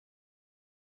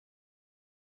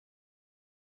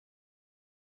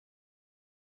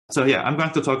So yeah, I'm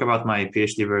going to talk about my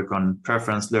PhD work on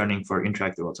preference learning for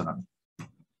interactive autonomy.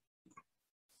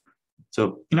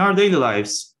 So in our daily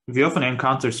lives, we often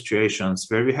encounter situations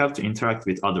where we have to interact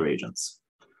with other agents.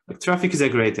 Like traffic is a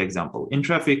great example. In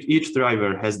traffic, each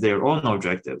driver has their own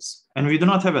objectives, and we do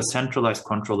not have a centralized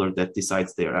controller that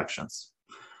decides their actions.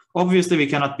 Obviously, we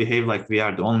cannot behave like we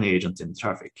are the only agent in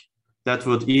traffic. That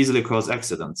would easily cause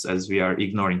accidents as we are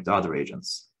ignoring the other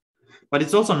agents. But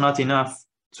it's also not enough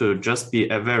to just be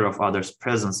aware of others'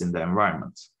 presence in the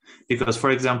environment. Because,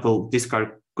 for example, this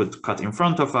car could cut in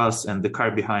front of us and the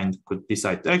car behind could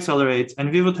decide to accelerate,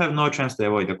 and we would have no chance to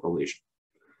avoid a collision.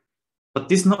 But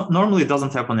this normally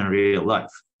doesn't happen in real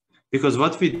life, because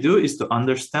what we do is to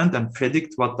understand and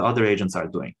predict what the other agents are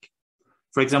doing.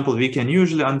 For example, we can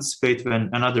usually anticipate when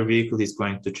another vehicle is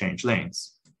going to change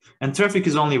lanes. And traffic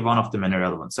is only one of the many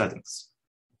relevant settings.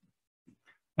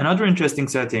 Another interesting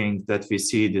setting that we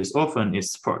see this often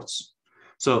is sports.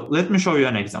 So let me show you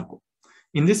an example.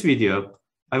 In this video,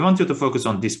 I want you to focus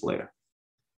on this player.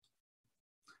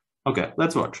 Okay,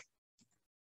 let's watch.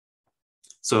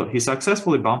 So he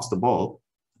successfully bumps the ball.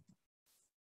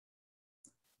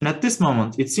 And at this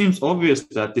moment, it seems obvious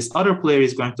that this other player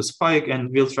is going to spike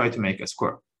and will try to make a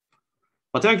score.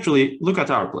 But actually, look at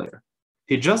our player.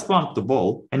 He just bumped the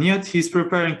ball, and yet he's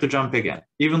preparing to jump again,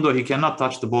 even though he cannot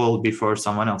touch the ball before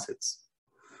someone else hits.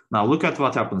 Now look at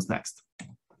what happens next.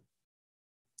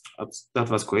 Oops, that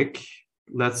was quick.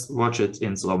 Let's watch it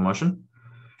in slow motion.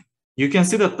 You can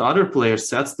see that the other player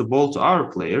sets the ball to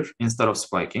our player instead of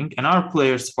spiking, and our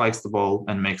player spikes the ball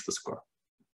and makes the score.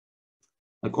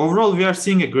 Like overall, we are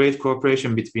seeing a great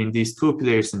cooperation between these two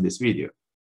players in this video.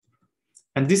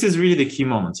 And this is really the key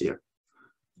moment here.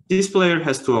 This player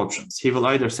has two options. He will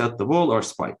either set the ball or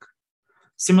spike.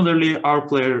 Similarly, our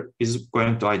player is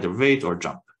going to either wait or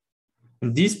jump.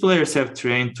 And these players have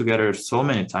trained together so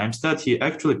many times that he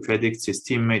actually predicts his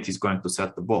teammate is going to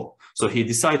set the ball. So he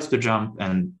decides to jump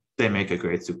and they make a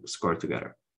great score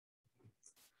together.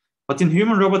 But in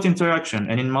human-robot interaction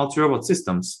and in multi-robot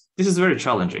systems, this is very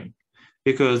challenging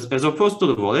because as opposed to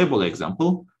the volleyball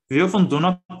example, we often do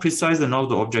not precisely know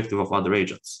the objective of other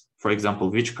agents. For example,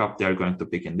 which cup they are going to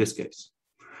pick in this case.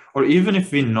 Or even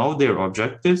if we know their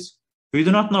objectives, we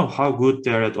do not know how good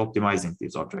they are at optimizing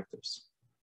these objectives.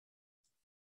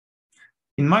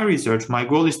 In my research, my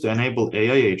goal is to enable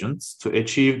AI agents to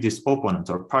achieve this opponent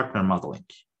or partner modeling.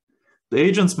 The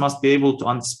agents must be able to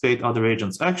anticipate other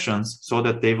agents' actions so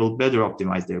that they will better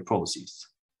optimize their policies.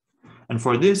 And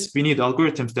for this, we need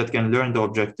algorithms that can learn the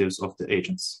objectives of the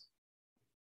agents.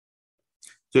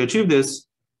 To achieve this,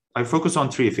 I focus on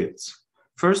three fields.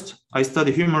 First, I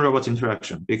study human-robot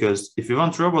interaction because if we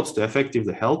want robots to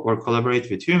effectively help or collaborate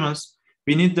with humans,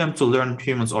 we need them to learn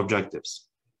humans' objectives.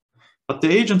 But the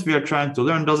agent we are trying to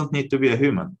learn doesn't need to be a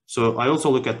human, so I also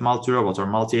look at multi-robot or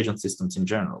multi-agent systems in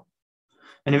general.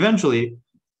 And eventually,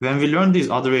 when we learn these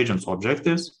other agents'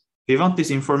 objectives, we want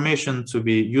this information to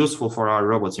be useful for our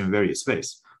robots in various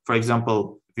ways. For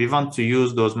example, we want to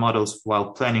use those models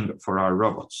while planning for our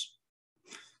robots.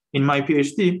 In my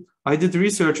PhD, I did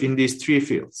research in these three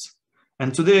fields.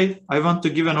 And today, I want to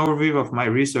give an overview of my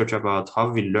research about how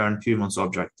we learn humans'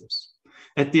 objectives.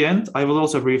 At the end, I will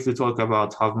also briefly talk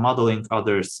about how modeling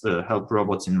others help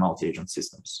robots in multi-agent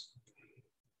systems.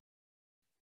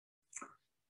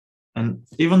 And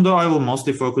even though I will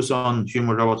mostly focus on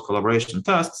human-robot collaboration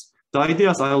tasks, the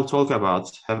ideas I will talk about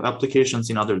have applications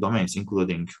in other domains,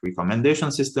 including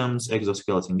recommendation systems,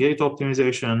 exoskeleton gait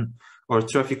optimization, or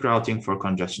traffic routing for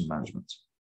congestion management.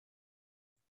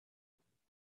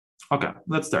 Okay,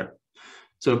 let's start.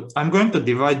 So I'm going to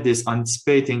divide this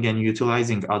anticipating and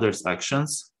utilizing others'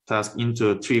 actions task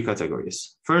into three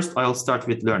categories. First, I'll start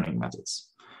with learning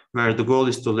methods, where the goal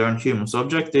is to learn humans'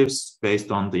 objectives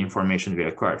based on the information we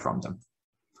acquire from them.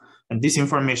 And this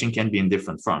information can be in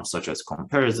different forms, such as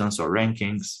comparisons or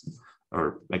rankings,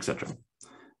 or etc.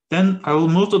 Then I will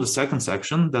move to the second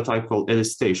section that I call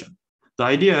elicitation. The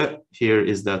idea here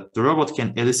is that the robot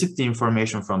can elicit the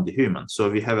information from the human, so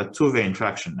we have a two-way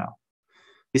interaction now.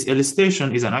 This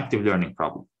elicitation is an active learning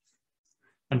problem.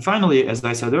 And finally, as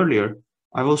I said earlier,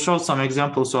 I will show some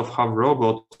examples of how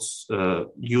robots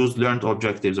use learned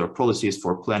objectives or policies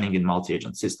for planning in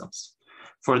multi-agent systems.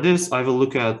 For this, I will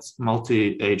look at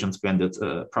multi-agent bandit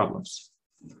problems.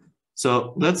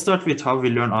 So let's start with how we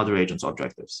learn other agents'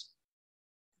 objectives.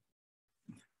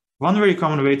 One very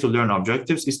common way to learn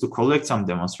objectives is to collect some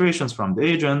demonstrations from the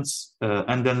agents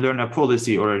and then learn a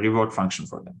policy or a reward function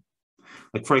for them.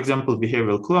 Like, for example,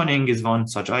 behavioral cloning is one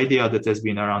such idea that has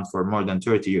been around for more than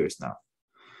 30 years now.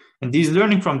 And these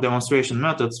learning from demonstration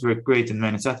methods work great in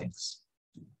many settings.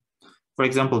 For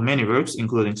example, many works,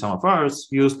 including some of ours,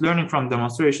 used learning from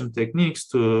demonstration techniques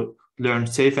to learn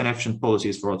safe and efficient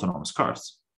policies for autonomous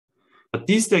cars. But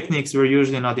these techniques were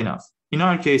usually not enough. In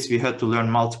our case, we had to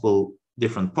learn multiple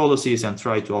different policies and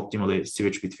try to optimally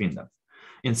switch between them.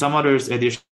 In some others,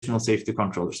 additional safety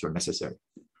controllers were necessary.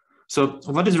 So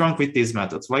what is wrong with these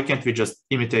methods? Why can't we just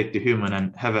imitate the human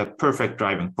and have a perfect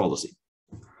driving policy?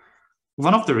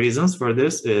 One of the reasons for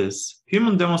this is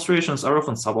human demonstrations are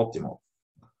often suboptimal.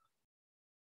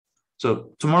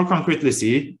 So to more concretely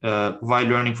see why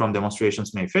learning from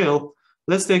demonstrations may fail,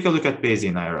 let's take a look at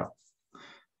Bayesian IRL.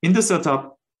 In the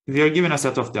setup, we are given a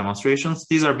set of demonstrations.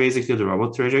 These are basically the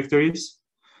robot trajectories.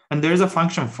 And there is a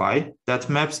function phi that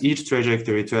maps each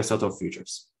trajectory to a set of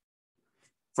features.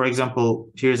 For example,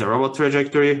 here's a robot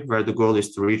trajectory where the goal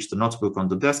is to reach the notebook on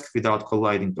the desk without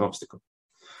colliding the obstacle.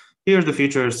 Here, the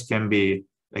features can be,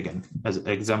 again, as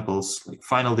examples, like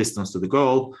final distance to the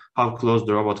goal, how close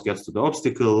the robot gets to the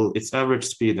obstacle, its average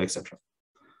speed, etc.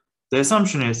 The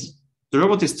assumption is the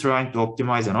robot is trying to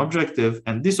optimize an objective,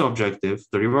 and this objective,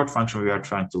 the reward function we are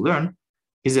trying to learn,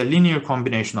 is a linear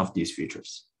combination of these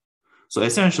features. So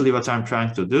essentially what I'm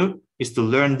trying to do is to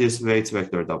learn this weights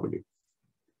vector W.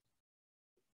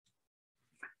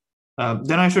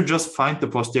 Then I should just find the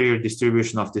posterior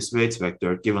distribution of this weights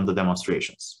vector given the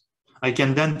demonstrations. I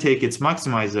can then take its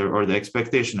maximizer or the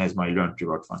expectation as my learned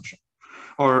reward function.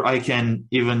 Or I can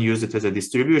even use it as a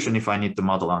distribution if I need to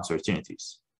model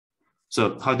uncertainties.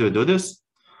 So how do we do this?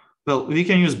 Well, we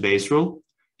can use Bayes rule.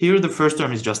 Here, the first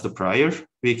term is just the prior.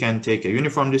 We can take a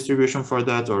uniform distribution for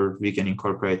that, or we can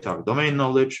incorporate our domain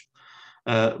knowledge.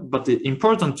 But the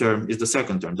important term is the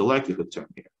second term, the likelihood term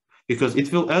here, because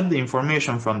it will add the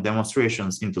information from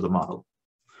demonstrations into the model.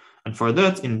 And for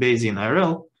that, in Bayesian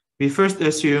IRL, we first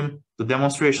assume the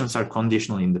demonstrations are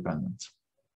conditionally independent.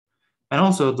 And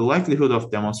also, the likelihood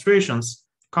of demonstrations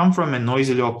come from a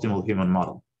noisily optimal human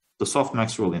model, the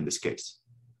softmax rule in this case.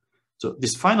 So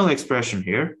this final expression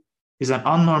here is an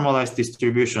unnormalized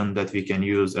distribution that we can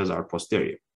use as our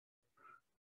posterior.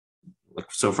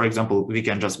 So for example, we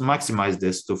can just maximize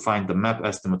this to find the map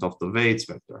estimate of the weights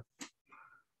vector.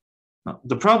 Now,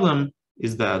 the problem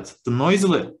is that the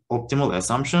noisily optimal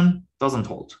assumption doesn't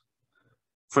hold.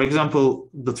 For example,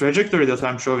 the trajectory that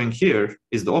I'm showing here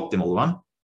is the optimal one,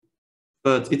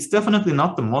 but it's definitely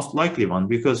not the most likely one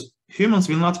because humans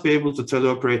will not be able to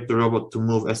teleoperate the robot to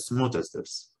move as smooth as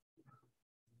this.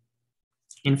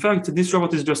 In fact, this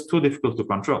robot is just too difficult to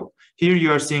control. Here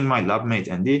you are seeing my lab mate,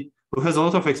 Andy, who has a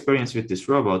lot of experience with this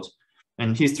robot,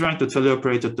 and he's trying to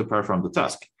teleoperate it to perform the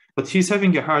task. But he's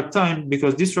having a hard time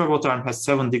because this robot arm has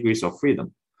 7 degrees of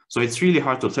freedom. So it's really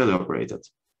hard to teleoperate it.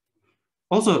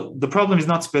 Also, the problem is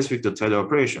not specific to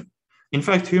teleoperation. In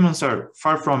fact, humans are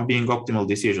far from being optimal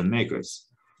decision makers.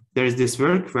 There is this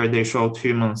work where they showed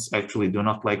humans actually do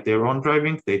not like their own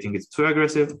driving. They think it's too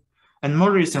aggressive. And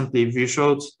more recently, we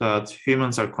showed that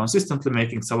humans are consistently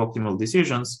making suboptimal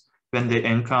decisions when they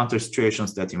encounter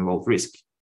situations that involve risk.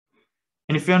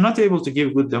 And if we are not able to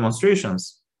give good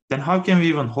demonstrations, then how can we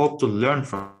even hope to learn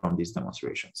from these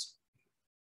demonstrations?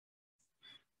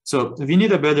 So we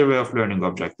need a better way of learning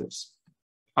objectives.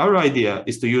 Our idea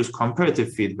is to use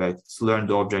comparative feedback to learn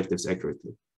the objectives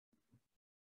accurately.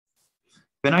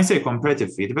 When I say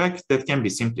comparative feedback, that can be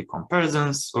simply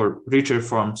comparisons or richer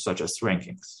forms such as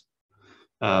rankings.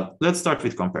 Let's start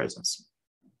with comparisons.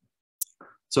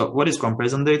 So what is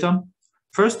comparison data?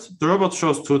 First, the robot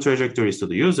shows 2 trajectories to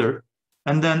the user,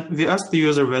 and then we ask the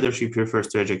user whether she prefers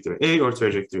trajectory A or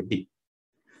trajectory B.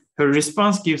 Her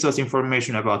response gives us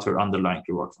information about her underlying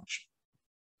reward function.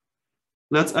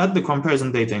 Let's add the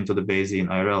comparison data into the Bayesian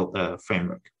IRL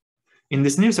framework. In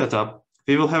this new setup,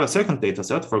 we will have a second data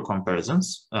set for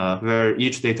comparisons, where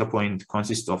each data point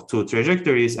consists of 2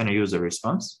 trajectories and a user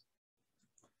response.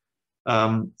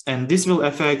 And this will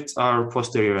affect our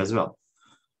posterior as well.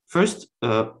 First,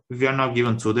 we are now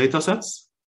given 2 data sets.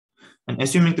 And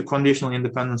assuming the conditional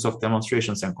independence of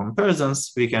demonstrations and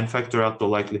comparisons, we can factor out the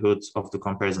likelihood of the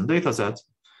comparison data set.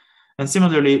 And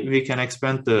similarly, we can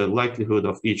expand the likelihood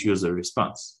of each user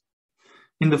response.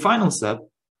 In the final step,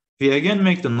 we again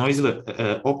make the noisily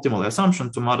optimal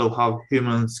assumption to model how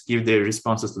humans give their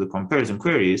responses to the comparison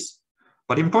queries.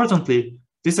 But importantly,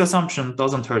 this assumption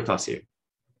doesn't hurt us here,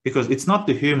 because it's not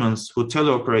the humans who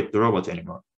teleoperate the robot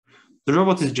anymore. The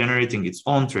robot is generating its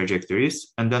own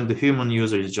trajectories, and then the human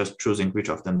user is just choosing which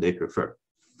of them they prefer.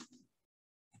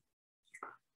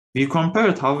 We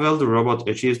compared how well the robot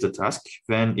achieves the task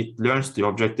when it learns the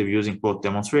objective using both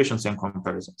demonstrations and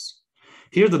comparisons.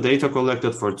 Here, the data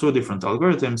collected for two different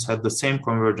algorithms had the same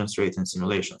convergence rate in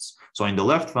simulations. So in the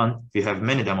left one, we have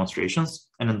many demonstrations,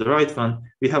 and in the right one,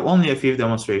 we have only a few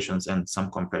demonstrations and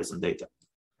some comparison data.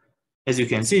 As you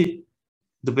can see,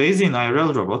 the Bayesian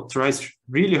IRL robot tries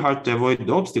really hard to avoid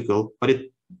the obstacle, but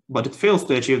it fails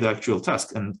to achieve the actual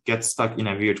task and gets stuck in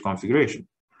a weird configuration.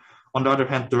 On the other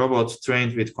hand, the robot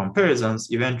trained with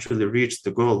comparisons eventually reached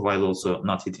the goal while also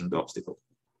not hitting the obstacle.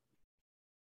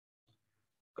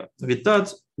 Okay. With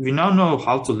that, we now know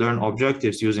how to learn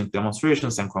objectives using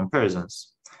demonstrations and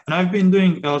comparisons. And I've been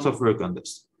doing a lot of work on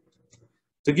this.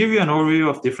 To give you an overview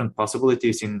of different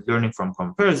possibilities in learning from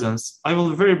comparisons, I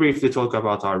will very briefly talk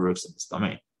about our works in this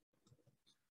domain.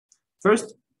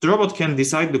 First, the robot can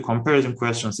decide the comparison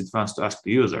questions it wants to ask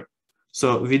the user.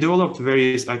 So we developed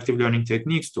various active learning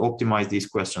techniques to optimize these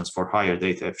questions for higher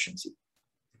data efficiency.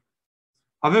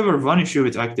 However, one issue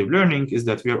with active learning is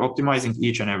that we are optimizing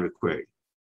each and every query.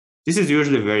 This is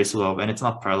usually very slow and it's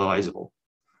not parallelizable.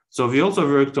 So we also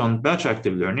worked on batch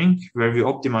active learning, where we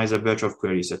optimize a batch of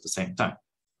queries at the same time.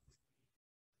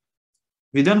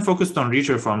 We then focused on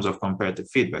richer forms of comparative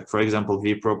feedback. For example,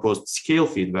 we proposed scale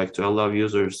feedback to allow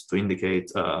users to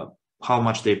indicate how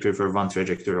much they prefer one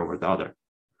trajectory over the other.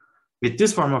 With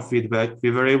this form of feedback, we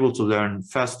were able to learn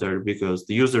faster because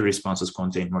the user responses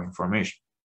contain more information.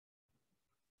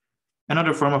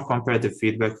 Another form of comparative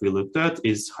feedback we looked at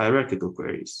is hierarchical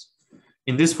queries.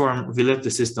 In this form, we let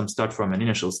the system start from an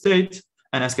initial state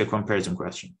and ask a comparison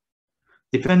question.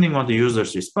 Depending on the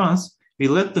user's response, we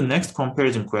let the next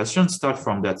comparison question start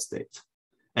from that state.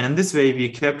 And in this way, we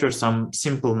capture some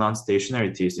simple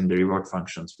non-stationarities in the reward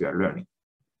functions we are learning.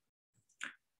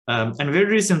 And very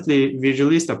recently, we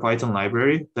released a Python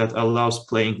library that allows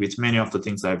playing with many of the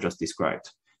things I've just described.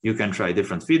 You can try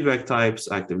different feedback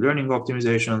types, active learning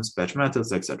optimizations, batch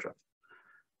methods, etc.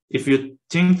 If you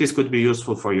think this could be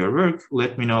useful for your work,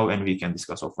 let me know and we can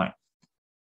discuss offline.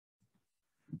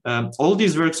 All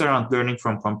these works around learning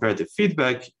from comparative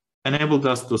feedback enabled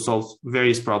us to solve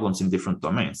various problems in different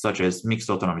domains, such as mixed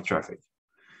autonomy traffic.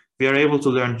 We are able to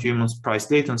learn humans'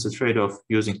 price latency trade-off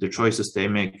using the choices they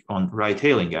make on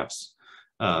ride-hailing apps,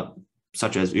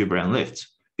 such as Uber and Lyft,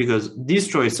 because these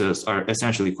choices are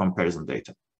essentially comparison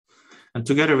data. And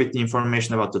together with the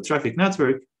information about the traffic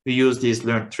network, we use these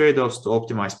learned trade-offs to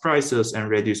optimize prices and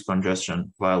reduce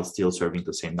congestion while still serving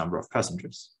the same number of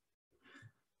passengers.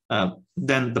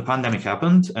 Then the pandemic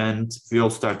happened and we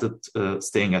all started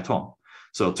staying at home.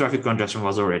 So traffic congestion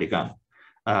was already gone.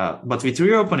 But with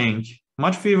reopening,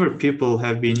 much fewer people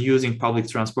have been using public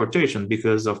transportation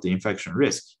because of the infection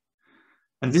risk.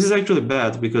 And this is actually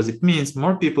bad because it means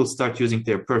more people start using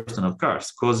their personal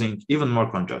cars, causing even more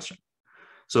congestion.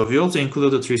 So we also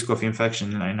included risk of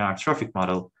infection in our traffic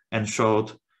model and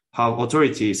showed how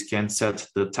authorities can set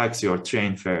the taxi or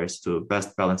train fares to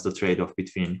best balance the trade-off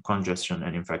between congestion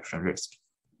and infection risk.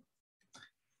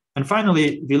 And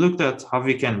finally, we looked at how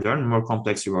we can learn more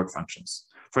complex reward functions.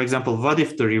 For example, what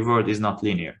if the reward is not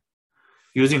linear?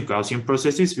 Using Gaussian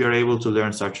processes, we are able to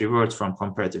learn such rewards from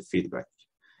comparative feedback.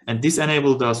 And this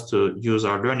enabled us to use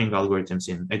our learning algorithms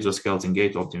in exoskeleton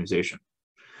gait optimization.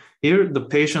 Here, the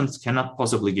patients cannot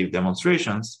possibly give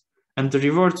demonstrations, and the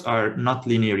rewards are not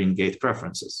linear in gait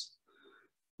preferences.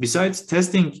 Besides,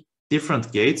 testing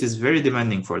different gaits is very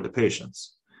demanding for the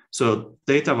patients. So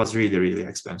data was really, really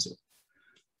expensive.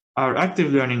 Our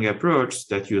active learning approach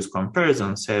that use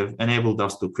comparisons have enabled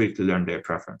us to quickly learn their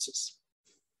preferences.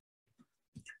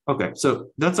 Okay,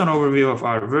 so that's an overview of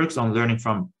our works on learning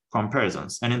from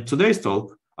comparisons. And in today's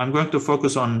talk, I'm going to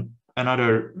focus on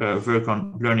another work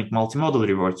on learning multimodal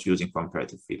rewards using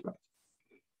comparative feedback.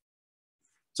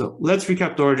 So let's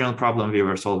recap the original problem we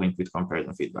were solving with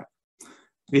comparison feedback.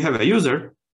 We have a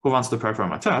user who wants to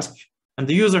perform a task, and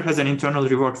the user has an internal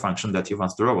reward function that he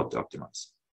wants the robot to optimize.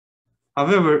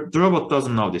 However, the robot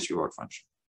doesn't know this reward function.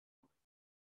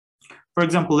 For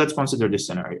example, let's consider this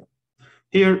scenario.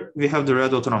 Here, we have the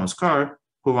red autonomous car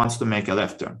who wants to make a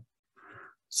left turn.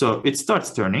 So it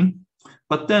starts turning,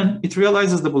 but then it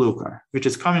realizes the blue car, which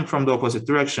is coming from the opposite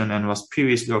direction and was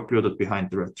previously occluded behind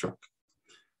the red truck.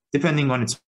 Depending on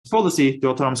its policy, the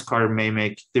autonomous car may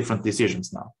make different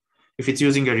decisions now. If it's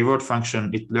using a reward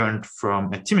function it learned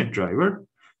from a timid driver,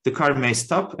 the car may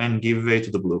stop and give way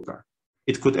to the blue car.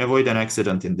 It could avoid an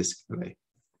accident in this way.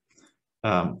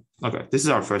 Okay, this is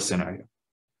our first scenario.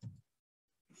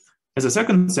 As a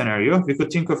second scenario, we could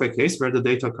think of a case where the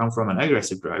data come from an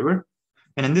aggressive driver.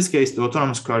 And in this case, the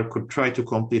autonomous car could try to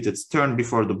complete its turn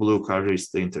before the blue car reaches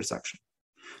the intersection.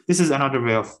 This is another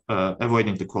way of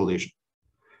avoiding the collision.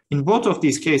 In both of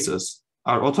these cases,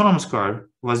 our autonomous car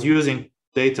was using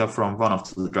data from one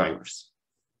of the drivers.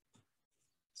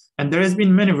 And there has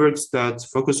been many works that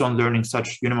focus on learning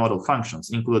such unimodal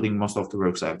functions, including most of the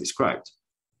works I've described.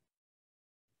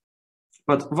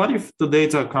 But what if the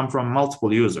data come from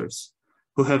multiple users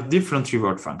who have different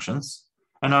reward functions,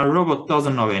 and our robot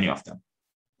doesn't know any of them?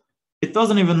 It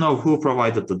doesn't even know who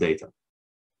provided the data.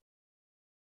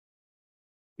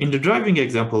 In the driving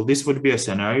example, this would be a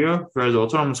scenario where the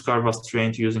autonomous car was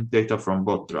trained using data from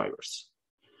both drivers.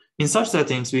 In such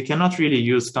settings, we cannot really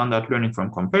use standard learning from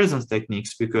comparisons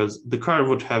techniques because the car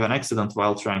would have an accident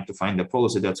while trying to find a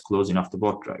policy that's close enough to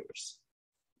both drivers.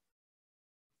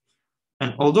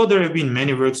 And although there have been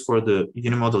many works for the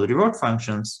unimodal reward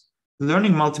functions,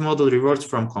 learning multimodal rewards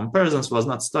from comparisons was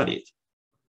not studied.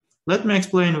 Let me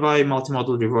explain why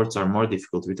multimodal rewards are more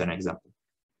difficult with an example.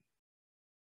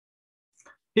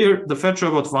 Here, the fetch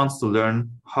robot wants to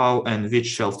learn how and which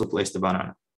shelf to place the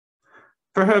banana.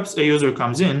 Perhaps a user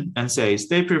comes in and says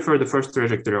they prefer the first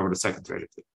trajectory over the second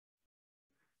trajectory.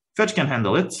 Fetch can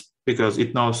handle it because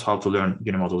it knows how to learn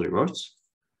unimodal rewards.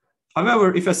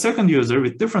 However, if a second user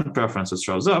with different preferences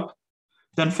shows up,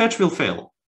 then fetch will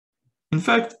fail. In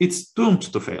fact, it's doomed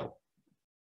to fail.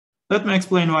 Let me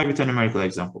explain why with a numerical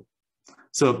example.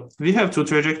 So we have two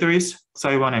trajectories,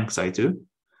 Xi1 and Xi2.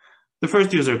 The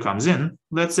first user comes in.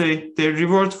 Let's say their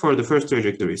reward for the first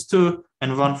trajectory is 2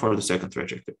 and 1 for the second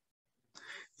trajectory.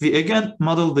 We again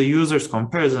model the user's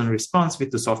comparison response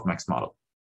with the softmax model.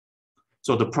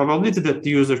 So the probability that the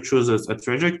user chooses a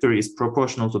trajectory is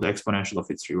proportional to the exponential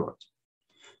of its reward.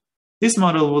 This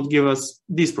model would give us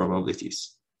these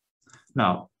probabilities.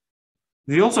 Now,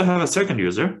 we also have a second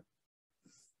user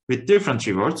with different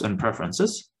rewards and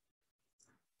preferences.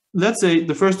 Let's say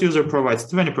the first user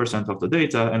provides 20% of the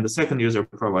data and the second user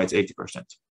provides 80%.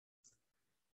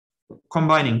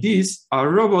 Combining these, our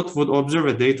robot would observe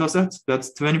a data set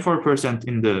that's 24%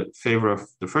 in the favor of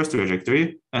the first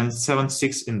trajectory and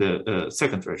 76% in the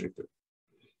second trajectory.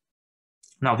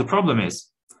 Now, the problem is,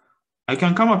 I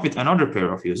can come up with another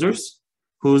pair of users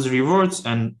whose rewards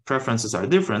and preferences are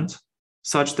different,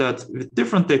 such that with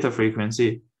different data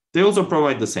frequency, they also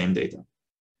provide the same data.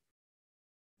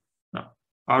 Now,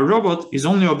 our robot is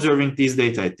only observing these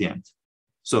data at the end.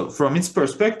 So from its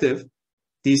perspective,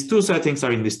 these two settings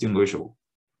are indistinguishable.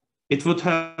 It would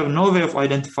have no way of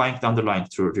identifying the underlying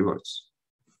true rewards.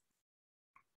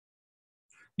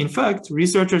 In fact,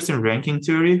 researchers in ranking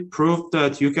theory proved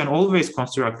that you can always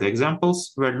construct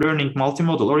examples where learning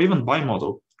multimodal or even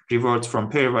bimodal rewards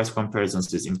from pairwise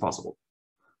comparisons is impossible.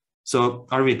 So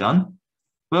are we done?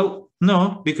 Well,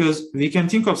 no, because we can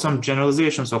think of some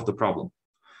generalizations of the problem.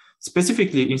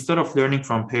 Specifically, instead of learning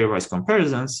from pairwise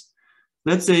comparisons,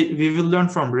 let's say we will learn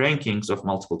from rankings of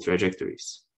multiple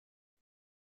trajectories.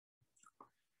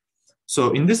 So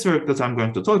in this work that I'm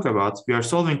going to talk about, we are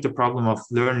solving the problem of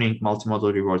learning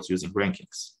multimodal rewards using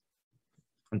rankings.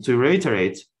 And to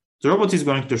reiterate, the robot is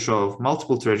going to show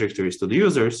multiple trajectories to the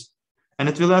users, and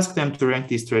it will ask them to rank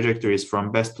these trajectories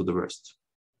from best to the worst.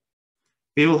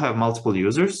 We will have multiple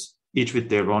users, each with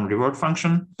their own reward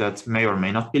function that may or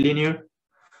may not be linear,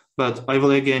 but I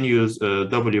will again use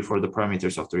W for the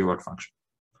parameters of the reward function.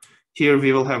 Here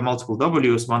we will have multiple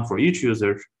Ws, one for each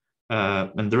user,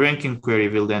 and the ranking query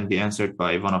will then be answered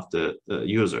by one of the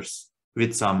users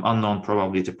with some unknown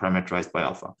probability parameterized by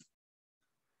alpha.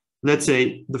 Let's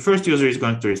say the first user is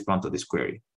going to respond to this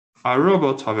query. Our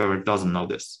robot, however, doesn't know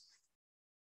this.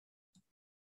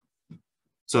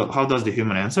 So how does the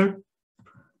human answer?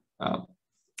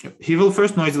 He will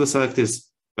first noisily select his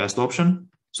best option.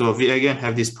 So we again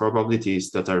have these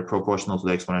probabilities that are proportional to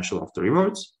the exponential of the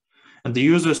rewards. And the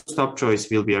user's top choice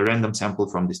will be a random sample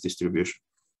from this distribution.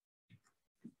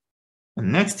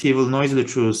 And next, he will noisily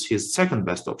choose his second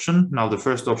best option. Now the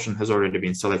first option has already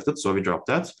been selected, so we drop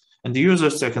that. And the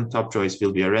user's second top choice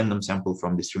will be a random sample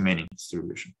from this remaining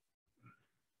distribution.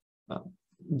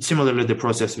 Similarly, the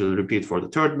process will repeat for the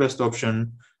third best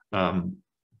option.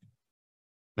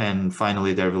 And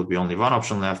finally, there will be only one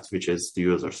option left, which is the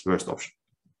user's worst option.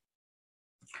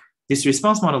 This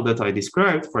response model that I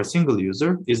described for a single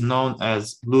user is known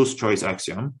as loose choice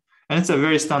axiom, and it's a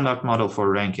very standard model for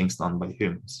rankings done by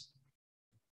humans.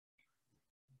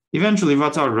 Eventually,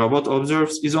 what our robot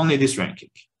observes is only this ranking.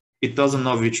 It doesn't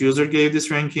know which user gave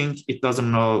this ranking. It doesn't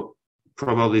know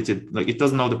probability, it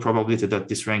doesn't know the probability that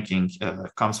this ranking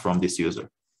comes from this user.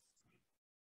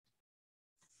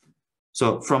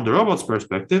 So from the robot's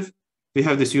perspective, we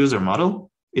have this user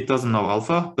model. It doesn't know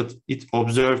alpha, but it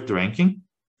observed the ranking.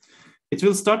 It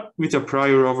will start with a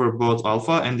prior over both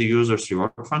alpha and the user's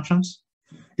reward functions.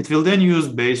 It will then use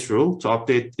Bayes' rule to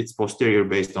update its posterior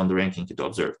based on the ranking it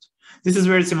observed. This is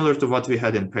very similar to what we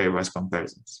had in pairwise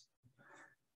comparisons.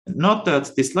 Note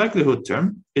that this likelihood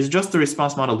term is just the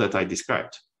response model that I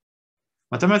described.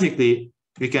 Mathematically,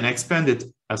 we can expand it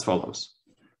as follows.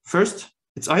 First,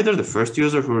 it's either the first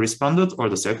user who responded or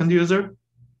the second user.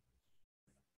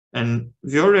 And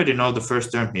we already know the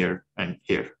first term here and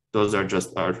here. Those are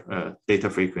just our data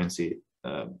frequency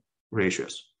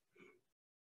ratios.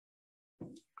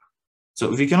 So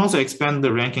we can also expand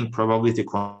the ranking probability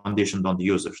conditioned on the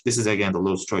user. This is again the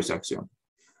Lewis choice axiom.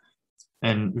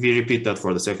 And we repeat that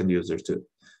for the second user too.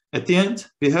 At the end,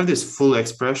 we have this full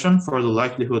expression for the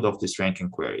likelihood of this ranking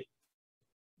query.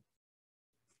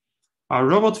 Our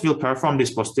robot will perform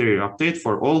this posterior update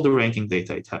for all the ranking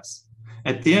data it has.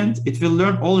 At the end, it will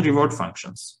learn all reward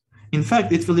functions. In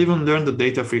fact, it will even learn the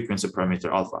data frequency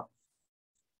parameter alpha.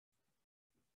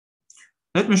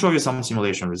 Let me show you some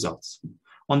simulation results.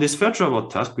 On this fetch robot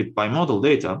task with bimodal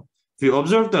data, we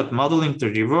observed that modeling the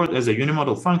reward as a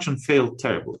unimodal function failed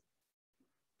terribly.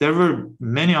 There were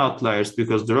many outliers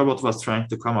because the robot was trying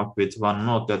to come up with one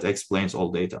node that explains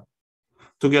all data.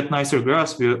 To get nicer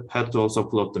graphs, we had to also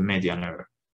plot the median error.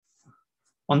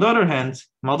 On the other hand,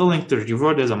 modeling the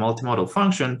reward as a multimodal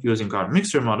function using our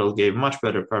mixture model gave much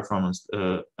better performance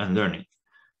and learning,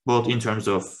 both in terms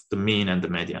of the mean and the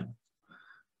median.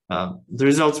 The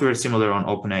results were similar on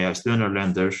OpenAI's Lunar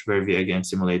Lander, where we again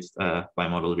simulated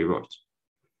bimodal reward.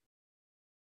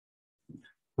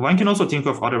 One can also think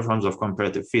of other forms of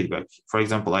comparative feedback. For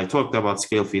example, I talked about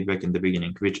scale feedback in the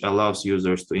beginning, which allows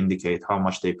users to indicate how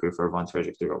much they prefer one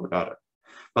trajectory over the other.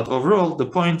 But overall, the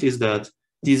point is that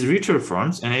these richer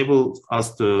forms enable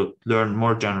us to learn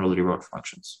more general reward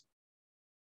functions.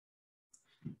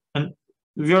 And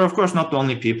we are, of course, not the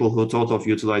only people who thought of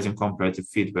utilizing comparative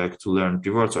feedback to learn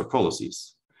rewards or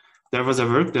policies. There was a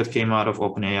work that came out of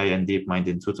OpenAI and DeepMind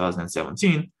in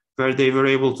 2017, where they were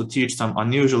able to teach some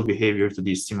unusual behavior to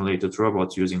these simulated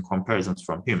robots using comparisons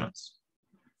from humans.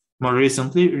 More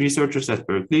recently, researchers at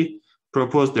Berkeley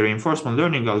proposed the reinforcement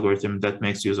learning algorithm that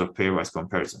makes use of pairwise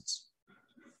comparisons.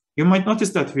 You might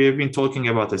notice that we have been talking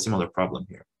about a similar problem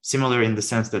here, similar in the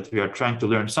sense that we are trying to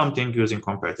learn something using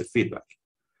comparative feedback.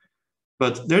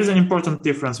 But there's an important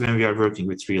difference when we are working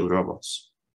with real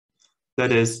robots.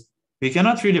 That is, we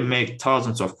cannot really make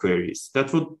thousands of queries.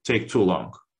 That would take too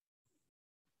long.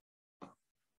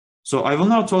 So I will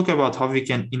now talk about how we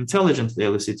can intelligently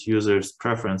elicit users'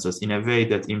 preferences in a way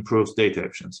that improves data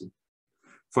efficiency.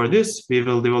 For this, we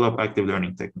will develop active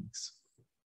learning techniques.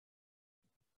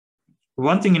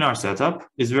 One thing in our setup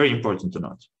is very important to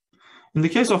note. In the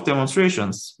case of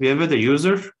demonstrations, we have had a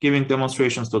user giving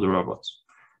demonstrations to the robot.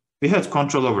 We had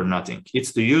control over nothing.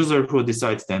 It's the user who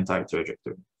decides the entire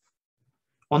trajectory.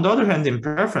 On the other hand, in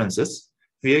preferences,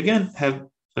 we again have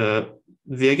the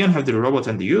robot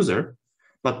and the user,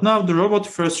 but now the robot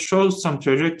first shows some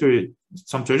trajectories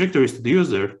to the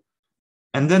user,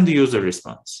 and then the user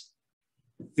responds.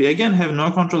 We again have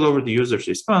no control over the user's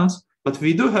response, but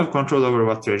we do have control over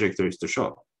what trajectories to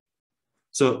show.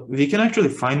 So we can actually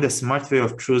find a smart way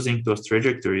of choosing those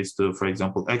trajectories to, for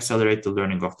example, accelerate the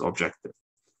learning of the objective.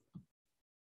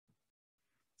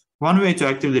 One way to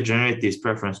actively generate these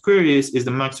preference queries is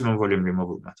the maximum volume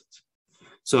removal method.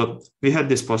 So we had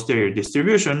this posterior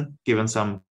distribution given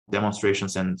some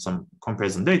demonstrations and some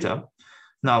comparison data.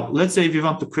 Now, let's say we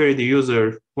want to query the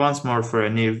user once more for a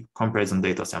new comparison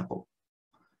data sample.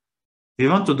 We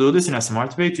want to do this in a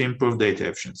smart way to improve data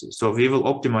efficiency. So we will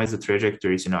optimize the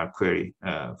trajectories in our query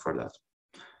for that.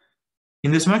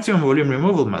 In this maximum volume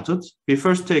removal method, we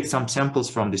first take some samples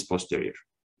from this posterior.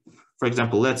 For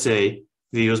example, let's say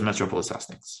we use Metropolis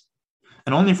hustings.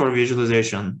 And only for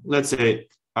visualization, let's say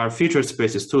our feature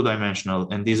space is two-dimensional,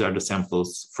 and these are the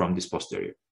samples from this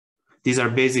posterior. These are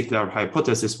basically our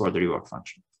hypothesis for the reward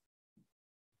function.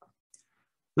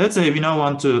 Let's say we now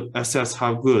want to assess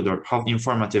how good or how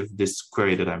informative this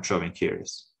query that I'm showing here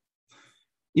is.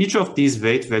 Each of these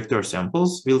weight vector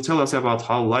samples will tell us about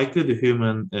how likely the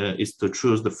human is to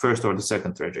choose the first or the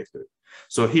second trajectory.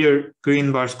 So here,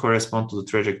 green bars correspond to the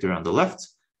trajectory on the left,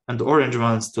 and the orange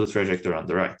ones to the trajectory on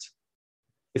the right.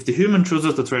 If the human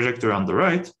chooses the trajectory on the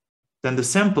right, then the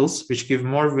samples which give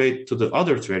more weight to the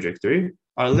other trajectory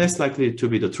are less likely to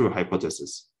be the true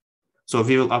hypothesis. So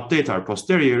we will update our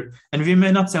posterior, and we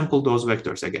may not sample those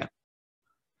vectors again.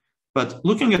 But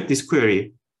looking at this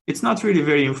query, it's not really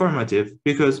very informative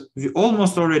because we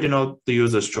almost already know the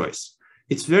user's choice.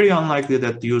 It's very unlikely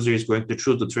that the user is going to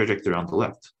choose the trajectory on the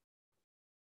left.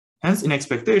 Hence, in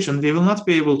expectation, we will not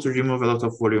be able to remove a lot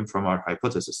of volume from our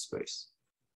hypothesis space.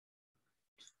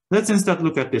 Let's instead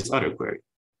look at this other query.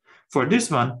 For this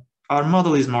one, our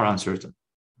model is more uncertain.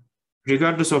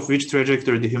 Regardless of which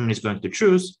trajectory the human is going to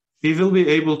choose, we will be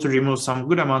able to remove some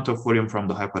good amount of volume from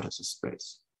the hypothesis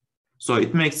space. So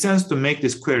it makes sense to make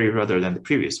this query rather than the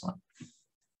previous one.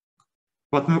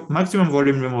 What maximum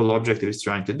volume removal objective is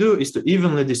trying to do is to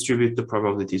evenly distribute the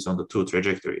probabilities on the two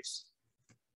trajectories.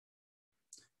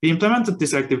 We implemented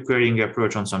this active querying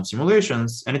approach on some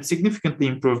simulations, and it significantly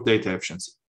improved data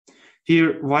efficiency.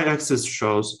 Here, y-axis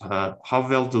shows how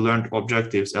well the learned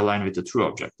objectives align with the true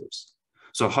objectives.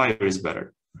 So higher is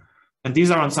better. And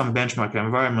these are on some benchmark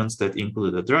environments that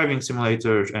include a driving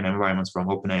simulator and environments from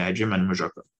OpenAI Gym and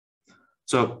Mujoko.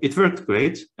 So it worked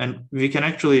great, and we can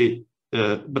actually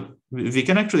further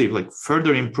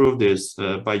improve this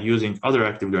by using other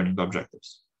active learning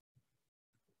objectives.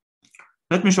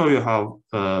 Let me show you how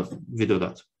we do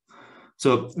that.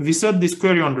 So we said this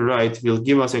query on the right will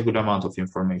give us a good amount of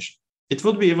information. It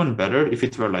would be even better if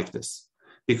it were like this,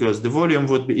 because the volume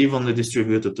would be evenly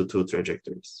distributed to two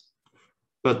trajectories.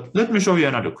 But let me show you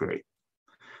another query.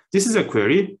 This is a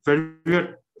query where we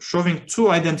are showing two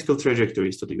identical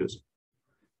trajectories to the user.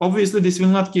 Obviously, this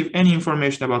will not give any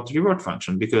information about the reward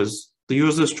function because the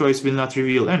user's choice will not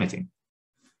reveal anything.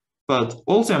 But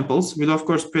all samples will, of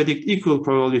course, predict equal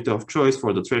probability of choice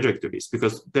for the trajectories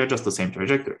because they're just the same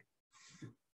trajectory.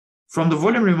 From the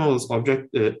volume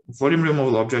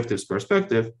removal objectives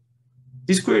perspective,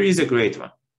 this query is a great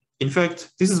one. In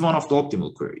fact, this is one of the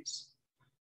optimal queries.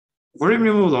 Volume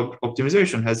removal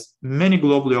optimization has many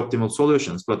globally optimal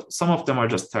solutions, but some of them are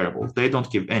just terrible. They don't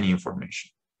give any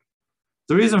information.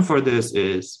 The reason for this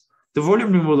is the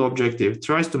volume removal objective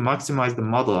tries to maximize the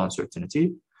model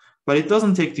uncertainty, but it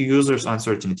doesn't take the user's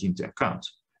uncertainty into account.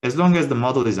 As long as the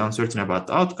model is uncertain about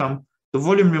the outcome, the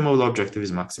volume removal objective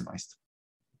is maximized.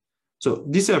 So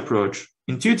this approach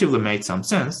intuitively made some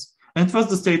sense, and it was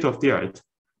the state of the art,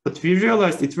 but we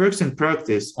realized it works in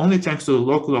practice only thanks to the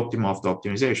local optima of the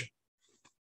optimization.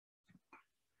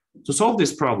 To solve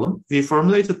this problem, we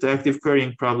formulated the active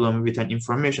querying problem with an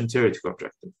information theoretic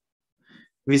objective.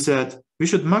 We said we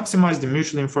should maximize the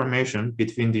mutual information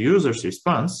between the user's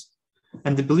response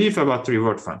and the belief about the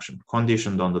reward function,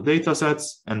 conditioned on the data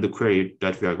sets and the query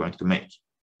that we are going to make.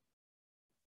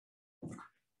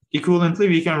 Equivalently,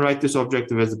 we can write this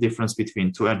objective as the difference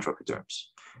between two entropy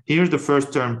terms. Here, the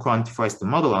first term quantifies the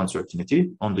model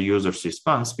uncertainty on the user's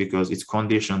response because it's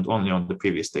conditioned only on the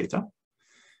previous data.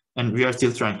 And we are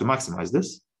still trying to maximize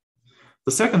this.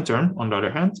 The second term, on the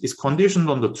other hand, is conditioned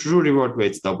on the true reward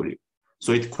weights W.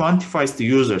 So it quantifies the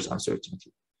user's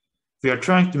uncertainty. We are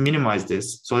trying to minimize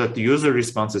this so that the user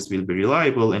responses will be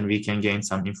reliable and we can gain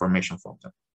some information from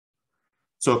them.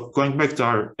 So going back to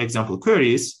our example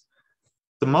queries,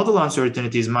 the model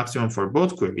uncertainty is maximum for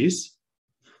both queries.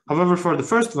 However, for the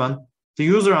first one, the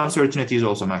user uncertainty is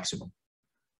also maximum,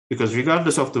 because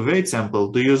regardless of the weight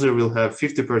sample, the user will have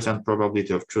 50%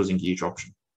 probability of choosing each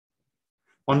option.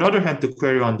 On the other hand, the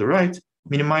query on the right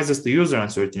minimizes the user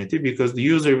uncertainty because the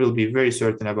user will be very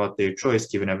certain about their choice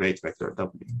given a weight vector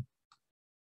W.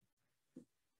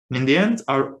 In the end,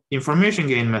 our information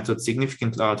gain method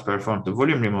significantly outperformed the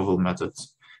volume removal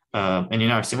methods. And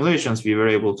in our simulations, we were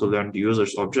able to learn the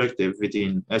user's objective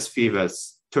within as few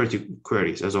as 30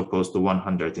 queries as opposed to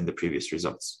 100 in the previous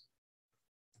results.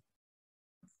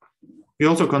 We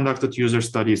also conducted user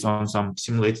studies on some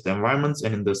simulated environments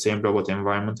and in the same robot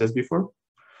environment as before.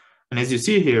 And as you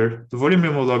see here, the volume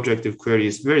removal objective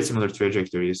queries very similar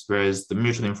trajectories, whereas the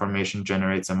mutual information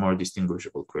generates a more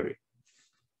distinguishable query.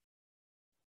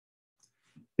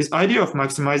 This idea of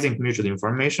maximizing mutual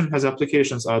information has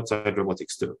applications outside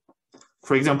robotics too.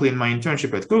 For example, in my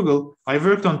internship at Google, I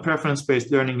worked on preference-based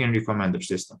learning and recommender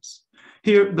systems.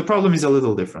 Here, the problem is a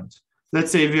little different.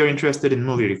 Let's say we are interested in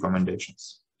movie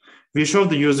recommendations. We show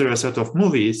the user a set of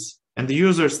movies, and the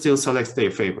user still selects their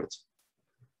favorite.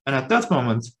 And at that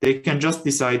moment, they can just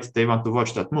decide they want to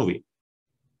watch that movie.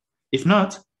 If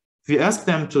not, we ask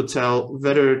them to tell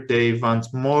whether they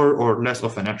want more or less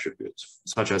of an attribute,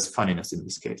 such as funniness in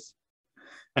this case.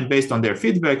 And based on their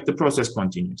feedback, the process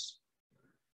continues.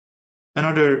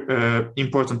 Another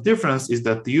important difference is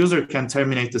that the user can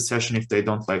terminate the session if they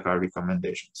don't like our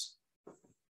recommendations.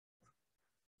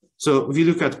 So we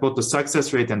look at both the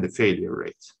success rate and the failure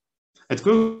rate. At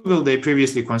Google, they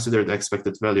previously considered the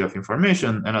expected value of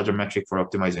information, another metric for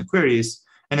optimizing queries.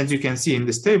 And as you can see in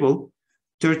this table,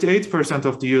 38%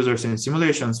 of the users in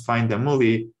simulations find a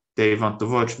movie they want to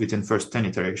watch within first 10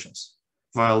 iterations,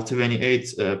 while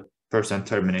 28%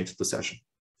 terminate the session.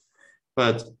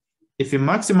 But if we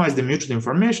maximize the mutual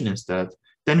information instead,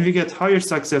 then we get higher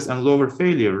success and lower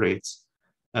failure rates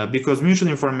because mutual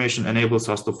information enables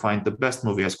us to find the best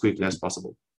movie as quickly as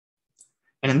possible.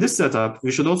 And in this setup,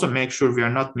 we should also make sure we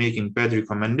are not making bad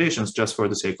recommendations just for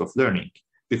the sake of learning,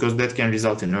 because that can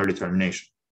result in early termination.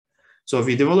 So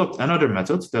we developed another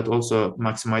method that also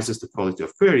maximizes the quality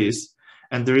of queries,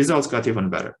 and the results got even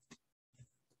better.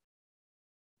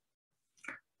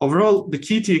 Overall, the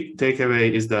key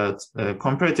takeaway is that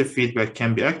comparative feedback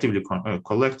can be actively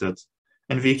collected,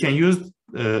 and we can use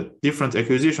different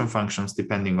acquisition functions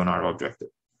depending on our objective.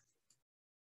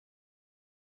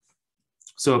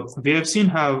 So we have seen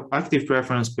how active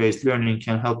preference-based learning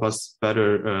can help us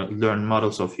better learn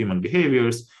models of human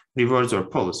behaviors, rewards, or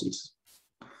policies.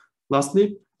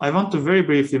 Lastly, I want to very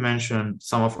briefly mention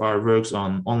some of our works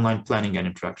on online planning and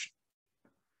interaction,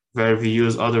 where we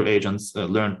use other agents'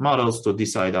 learned models to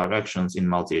decide our actions in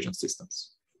multi-agent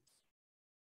systems.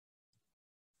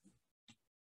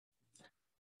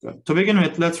 To begin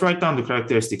with, let's write down the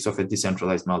characteristics of a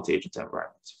decentralized multi-agent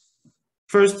environment.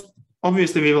 First,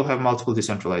 obviously, we will have multiple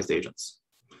decentralized agents.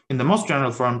 In the most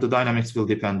general form, the dynamics will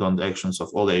depend on the actions of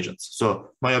all agents. So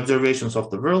my observations of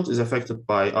the world is affected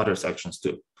by others' actions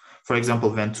too. For example,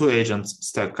 when two agents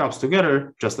stack cups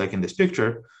together, just like in this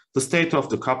picture, the state of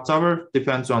the cup tower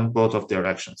depends on both of their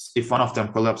actions. If one of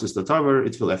them collapses the tower,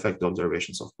 it will affect the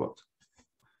observations of both.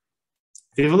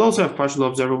 We will also have partial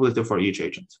observability for each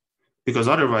agent, because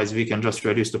otherwise we can just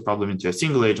reduce the problem into a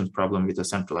single agent problem with a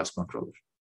centralized controller.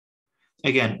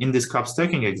 Again, in this cup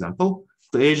stacking example,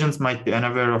 the agents might be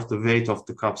unaware of the weight of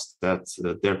the cups that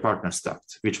their partner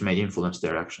stacked, which may influence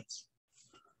their actions.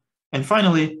 And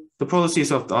finally, the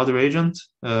policies of the other agent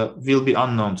will be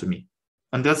unknown to me.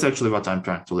 And that's actually what I'm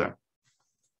trying to learn.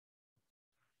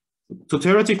 To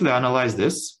theoretically analyze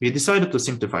this, we decided to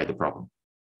simplify the problem.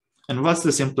 And what's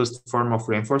the simplest form of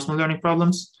reinforcement learning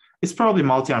problems? It's probably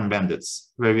multi-arm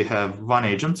bandits, where we have one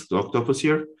agent, the octopus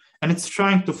here, and it's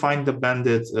trying to find the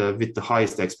bandit with the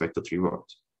highest expected reward.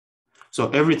 So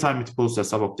every time it pulls a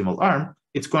suboptimal arm,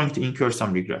 it's going to incur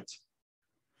some regret.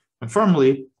 And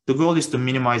formally, the goal is to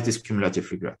minimize this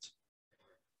cumulative regret.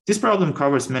 This problem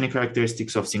covers many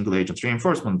characteristics of single-agent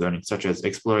reinforcement learning, such as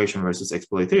exploration versus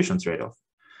exploitation trade-off.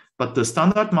 But the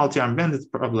standard multi-arm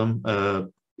bandit problem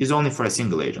is only for a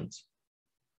single agent.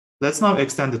 Let's now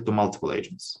extend it to multiple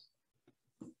agents.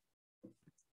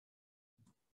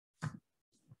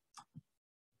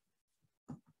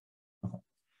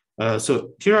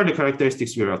 So here are the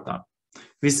characteristics we wrote down.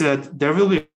 We said there will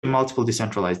be multiple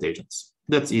decentralized agents.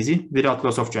 That's easy. Without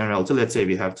loss of generality, let's say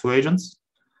we have two agents.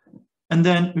 And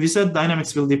then we said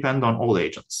dynamics will depend on all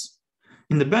agents.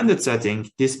 In the bandit setting,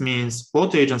 this means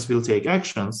both agents will take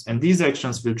actions, and these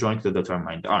actions will jointly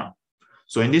determine the arm.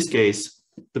 So in this case,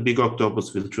 the big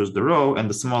octopus will choose the row, and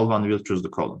the small one will choose the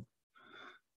column.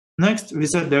 Next, we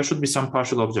said there should be some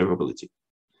partial observability.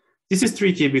 This is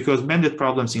tricky because bandit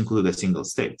problems include a single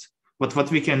state. But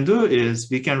what we can do is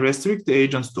we can restrict the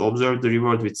agents to observe the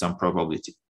reward with some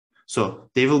probability. So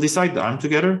they will decide the arm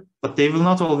together, but they will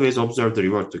not always observe the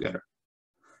reward together.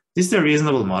 This is a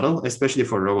reasonable model, especially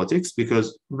for robotics,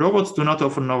 because robots do not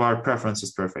often know our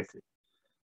preferences perfectly.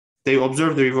 They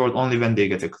observe the reward only when they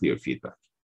get a clear feedback.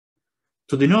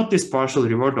 To denote this partial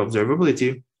reward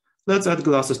observability, let's add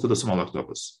glasses to the small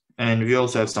octopus. And we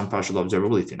also have some partial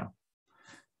observability now.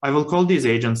 I will call these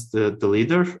agents the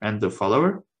leader and the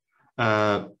follower,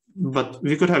 but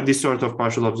we could have this sort of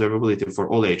partial observability for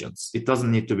all agents. It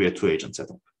doesn't need to be a two-agent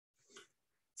setup.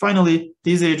 Finally,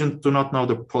 these agents do not know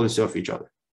the policy of each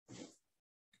other.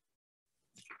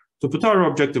 To put our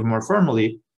objective more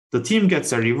formally, the team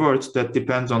gets a reward that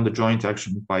depends on the joint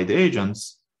action by the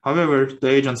agents. However, the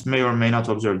agents may or may not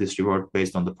observe this reward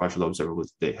based on the partial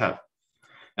observability they have.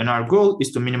 And our goal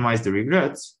is to minimize the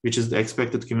regrets, which is the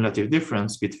expected cumulative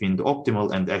difference between the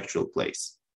optimal and the actual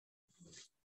place.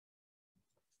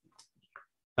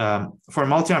 For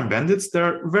multi-arm bandits, there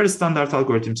are very standard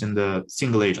algorithms in the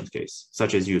single agent case,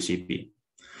 such as UCB.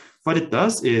 What it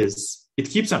does is it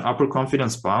keeps an upper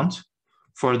confidence bound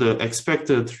for the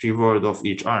expected reward of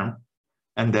each arm,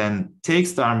 and then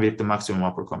takes the arm with the maximum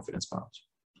upper confidence bound.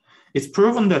 It's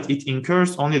proven that it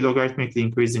incurs only logarithmically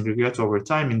increasing regret over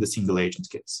time in the single agent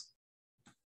case.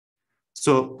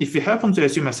 So if we happen to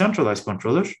assume a centralized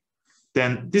controller,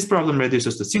 then this problem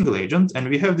reduces to single agent, and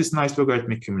we have this nice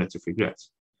logarithmic cumulative regret.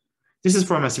 This is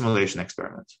from a simulation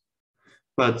experiment.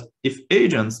 But if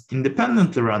agents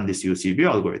independently run this UCB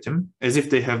algorithm, as if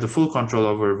they have the full control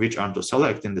over which arm to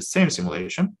select in the same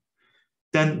simulation,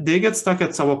 then they get stuck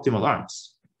at suboptimal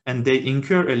arms, and they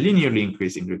incur a linearly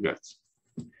increasing regret.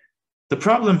 The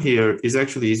problem here is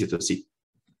actually easy to see.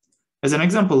 As an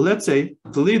example, let's say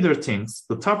the leader thinks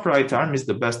the top right arm is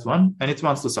the best one, and it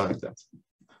wants to select that.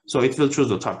 So it will choose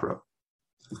the top row.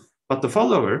 But the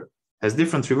follower has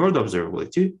different reward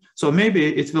observability, so maybe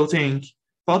it will think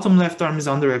bottom left arm is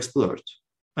underexplored,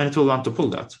 and it will want to pull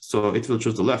that, so it will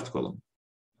choose the left column.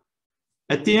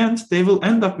 At the end, they will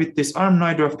end up with this arm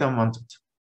neither of them wanted.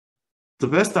 The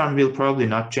best arm will probably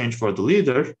not change for the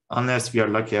leader unless we are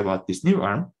lucky about this new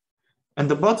arm. And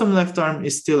the bottom left arm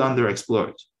is still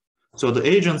underexplored. So the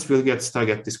agents will get stuck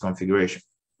at this configuration.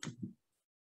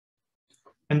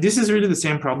 And this is really the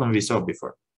same problem we saw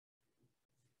before.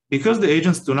 Because the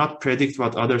agents do not predict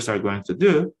what others are going to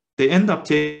do, they end up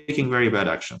taking very bad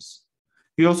actions.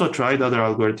 We also tried other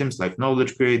algorithms like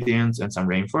knowledge gradients and some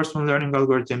reinforcement learning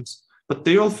algorithms, but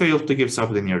they all failed to give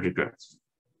sublinear regrets.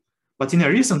 But in a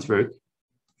recent work,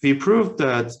 we proved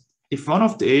that if one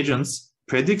of the agents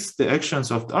predicts the actions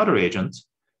of the other agent,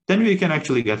 then we can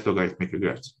actually get logarithmic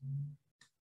regrets.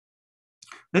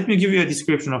 Let me give you a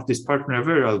description of this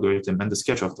partner-aware algorithm and the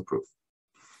sketch of the proof.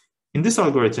 In this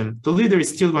algorithm, the leader is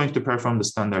still going to perform the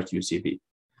standard UCB,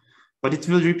 but it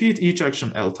will repeat each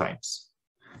action L times.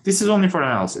 This is only for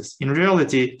analysis. In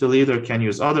reality, the leader can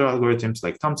use other algorithms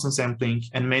like Thompson sampling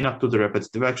and may not do the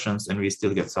repetitive actions, and we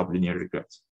still get sublinear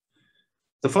regrets.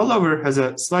 The follower has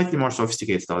a slightly more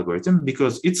sophisticated algorithm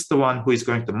because it's the one who is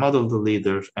going to model the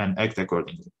leader and act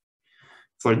accordingly.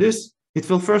 For this, it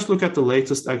will first look at the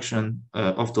latest action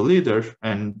of the leader,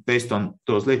 and based on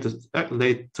those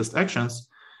latest actions,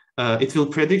 it will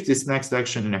predict its next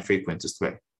action in a frequentist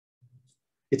way.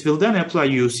 It will then apply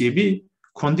UCB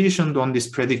conditioned on this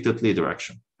predicted leader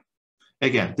action.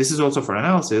 Again, this is also for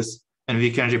analysis, and we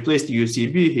can replace the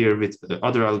UCB here with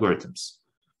other algorithms.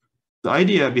 The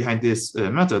idea behind this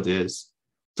method is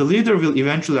the leader will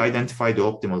eventually identify the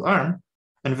optimal arm,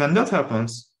 and when that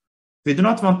happens, we do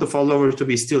not want the follower to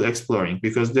be still exploring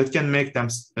because that can make them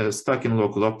stuck in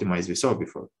local optima as we saw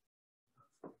before.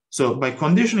 So by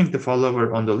conditioning the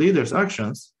follower on the leader's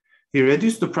actions, we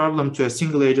reduce the problem to a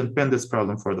single agent bandits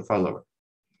problem for the follower.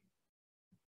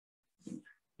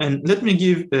 And let me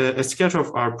give a sketch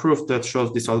of our proof that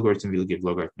shows this algorithm will give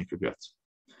logarithmic regrets.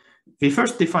 We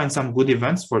first define some good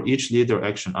events for each leader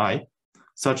action I,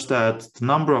 such that the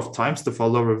number of times the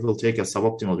follower will take a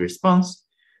suboptimal response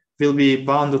will be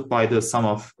bounded by the sum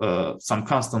of some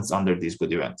constants under these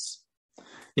good events.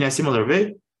 In a similar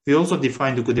way, we also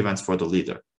define the good events for the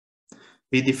leader.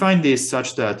 We define this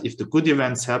such that if the good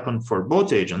events happen for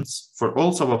both agents, for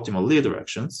all suboptimal leader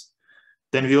actions,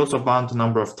 then we also bound the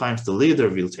number of times the leader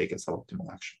will take a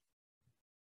suboptimal action.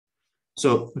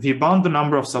 So we bound the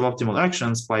number of suboptimal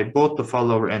actions by both the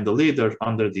follower and the leader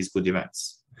under these good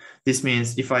events. This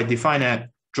means if I define a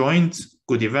joint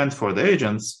good event for the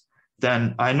agents,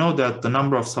 then I know that the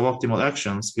number of suboptimal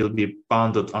actions will be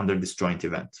bounded under this joint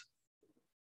event.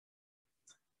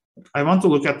 I want to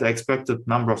look at the expected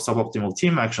number of suboptimal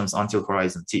team actions until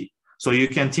horizon t. So you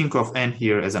can think of n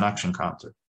here as an action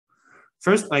counter.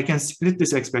 First, I can split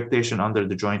this expectation under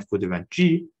the joint good event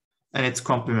g and its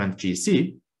complement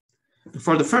gc.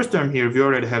 For the first term here, we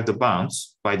already have the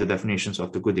bounds by the definitions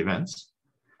of the good events.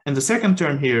 And the second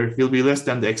term here will be less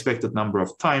than the expected number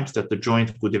of times that the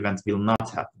joint good event will not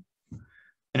happen.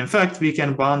 And in fact, we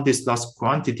can bound this last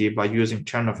quantity by using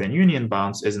Chernoff and union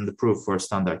bounds as in the proof for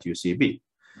standard UCB.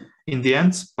 In the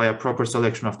end, by a proper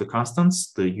selection of the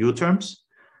constants, the U terms,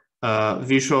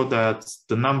 we show that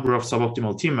the number of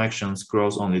suboptimal team actions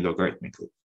grows only logarithmically.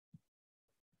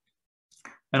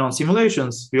 And on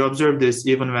simulations, we observe this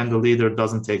even when the leader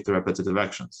doesn't take the repetitive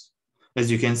actions. As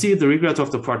you can see, the regret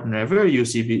of the partner-aware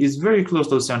UCB is very close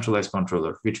to the centralized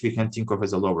controller, which we can think of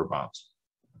as a lower bound.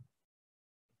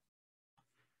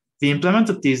 We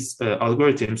implemented these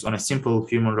algorithms on a simple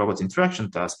human-robot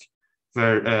interaction task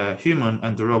where a human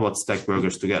and the robot stack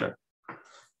burgers together.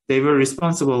 They were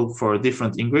responsible for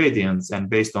different ingredients, and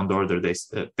based on the order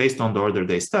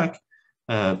they stack,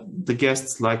 the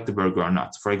guests like the burger or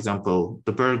not. For example,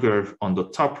 the burger on the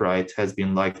top right has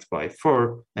been liked by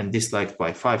 4 and disliked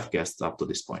by 5 guests up to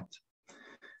this point.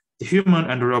 The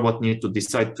human and the robot need to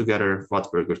decide together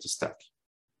what burger to stack.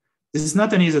 This is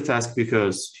not an easy task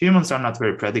because humans are not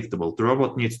very predictable. The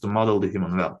robot needs to model the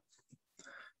human well.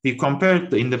 We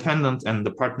compared the independent and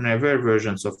the partner-aware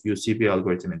versions of UCB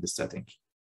algorithm in this setting.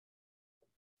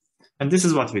 And this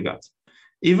is what we got.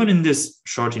 Even in this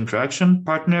short interaction,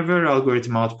 partner-aware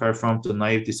algorithm outperformed the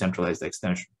naive decentralized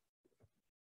extension.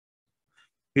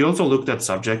 We also looked at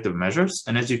subjective measures,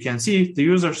 and as you can see, the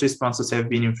user's responses have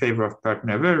been in favor of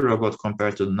partner-aware robot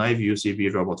compared to the naive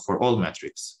UCB robot for all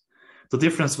metrics. The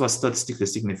difference was statistically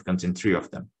significant in 3 of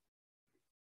them.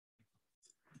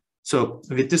 So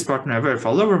with this partner-aware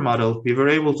follower model, we were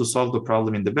able to solve the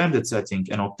problem in the bandit setting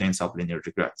and obtain sublinear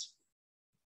regrets.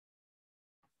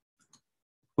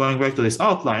 Going back to this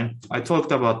outline, I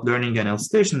talked about learning and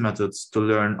elicitation methods to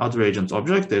learn other agent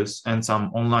objectives and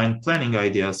some online planning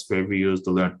ideas where we use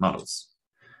the learned models.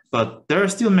 But there are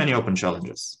still many open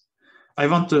challenges. I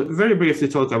want to very briefly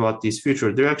talk about these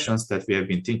future directions that we have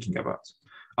been thinking about.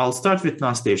 I'll start with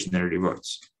non-stationary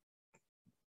rewards.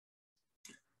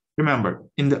 Remember,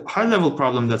 in the high-level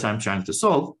problem that I'm trying to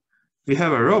solve, we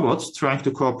have a robot trying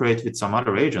to cooperate with some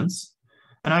other agents,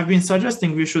 and I've been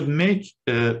suggesting we should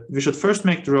first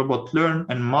make the robot learn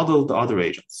and model the other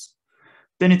agents.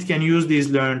 Then it can use these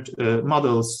learned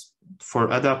models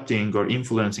for adapting or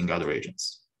influencing other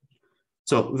agents.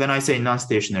 So when I say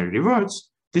non-stationary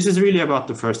rewards, this is really about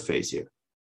the first phase here.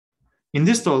 In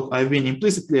this talk, I've been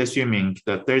implicitly assuming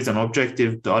that there is an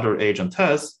objective the other agent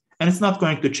has, and it's not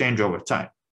going to change over time.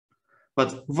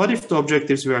 But what if the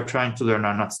objectives we are trying to learn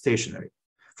are not stationary?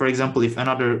 For example, if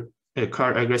another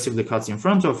car aggressively cuts in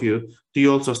front of you, do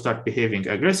you also start behaving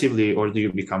aggressively, or do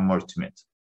you become more timid?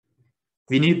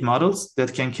 We need models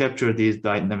that can capture these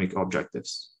dynamic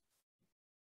objectives.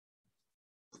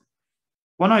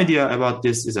 One idea about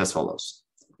this is as follows.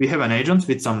 We have an agent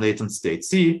with some latent state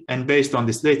C, and based on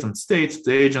this latent state,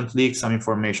 the agent leaks some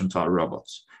information to our robot.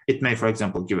 It may, for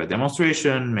example, give a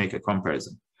demonstration, make a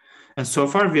comparison. And so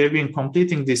far, we have been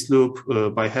completing this loop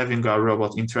by having our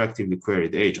robot interactively query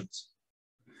the agent.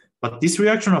 But this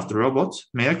reaction of the robot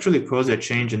may actually cause a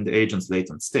change in the agent's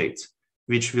latent state,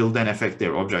 which will then affect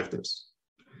their objectives.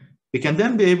 We can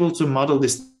then be able to model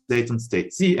this latent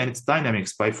state Z and its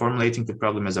dynamics by formulating the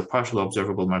problem as a partial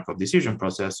observable Markov decision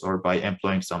process or by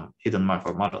employing some hidden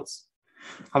Markov models.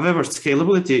 However,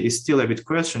 scalability is still a bit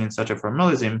questioned in such a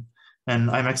formalism,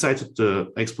 and I'm excited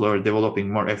to explore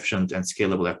developing more efficient and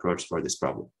scalable approach for this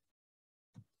problem.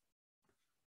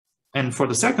 And for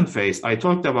the second phase, I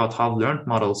talked about how learned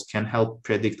models can help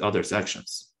predict others'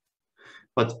 actions.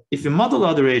 But if we model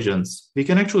other agents, we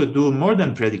can actually do more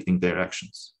than predicting their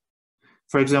actions.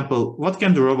 For example, what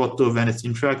can the robot do when it's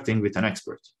interacting with an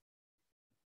expert?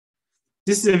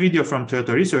 This is a video from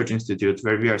Toyota Research Institute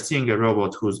where we are seeing a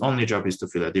robot whose only job is to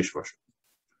fill a dishwasher.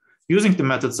 Using the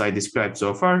methods I described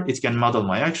so far, it can model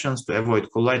my actions to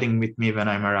avoid colliding with me when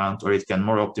I'm around, or it can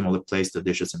more optimally place the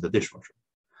dishes in the dishwasher.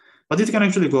 But it can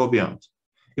actually go beyond.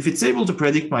 If it's able to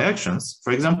predict my actions,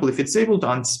 for example, if it's able to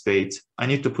anticipate I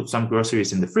need to put some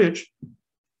groceries in the fridge,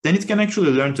 then it can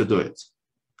actually learn to do it.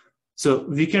 So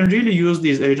we can really use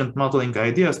these agent modeling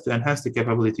ideas to enhance the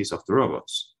capabilities of the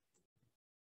robots.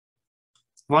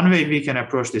 One way we can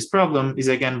approach this problem is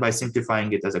again by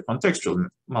simplifying it as a contextual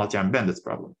multi-arm bandit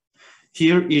problem.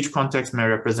 Here, each context may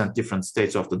represent different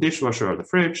states of the dishwasher or the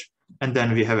fridge, and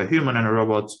then we have a human and a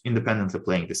robot independently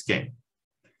playing this game.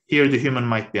 Here, the human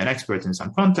might be an expert in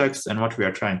some context, and what we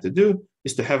are trying to do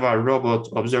is to have our robot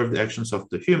observe the actions of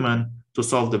the human to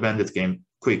solve the bandit game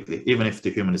quickly, even if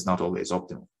the human is not always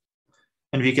optimal.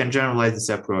 And we can generalize this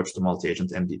approach to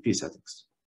multi-agent MDP settings.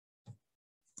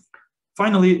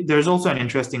 Finally, there's also an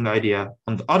interesting idea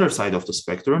on the other side of the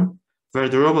spectrum, where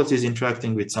the robot is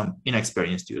interacting with some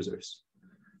inexperienced users.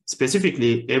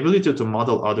 Specifically, ability to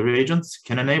model other agents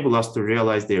can enable us to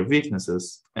realize their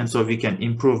weaknesses, and so we can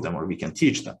improve them or we can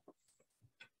teach them.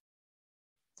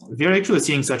 We are actually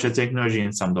seeing such a technology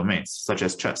in some domains, such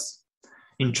as chess.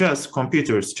 In chess,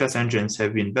 chess engines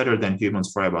have been better than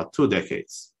humans for about 2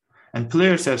 decades, and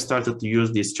players have started to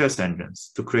use these chess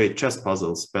engines to create chess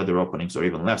puzzles, better openings, or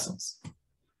even lessons.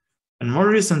 And more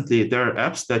recently, there are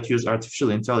apps that use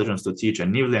artificial intelligence to teach a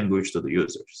new language to the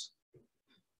users.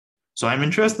 So I'm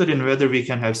interested in whether we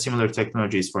can have similar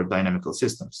technologies for dynamical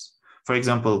systems. For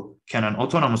example, can an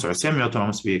autonomous or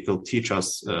semi-autonomous vehicle teach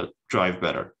us drive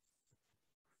better?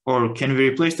 Or can we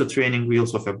replace the training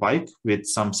wheels of a bike with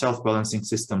some self-balancing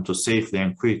system to safely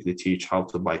and quickly teach how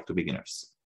to bike to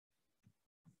beginners?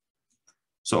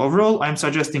 So overall, I'm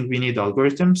suggesting we need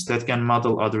algorithms that can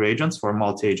model other agents for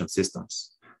multi-agent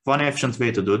systems. One efficient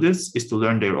way to do this is to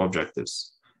learn their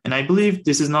objectives. And I believe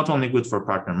this is not only good for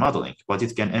partner modeling, but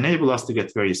it can enable us to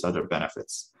get various other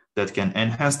benefits that can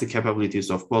enhance the capabilities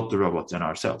of both the robots and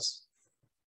ourselves.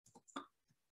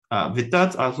 With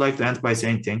that, I'd like to end by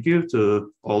saying thank you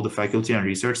to all the faculty and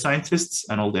research scientists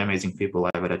and all the amazing people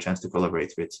I've had a chance to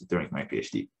collaborate with during my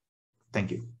PhD.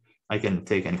 Thank you. I can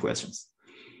take any questions.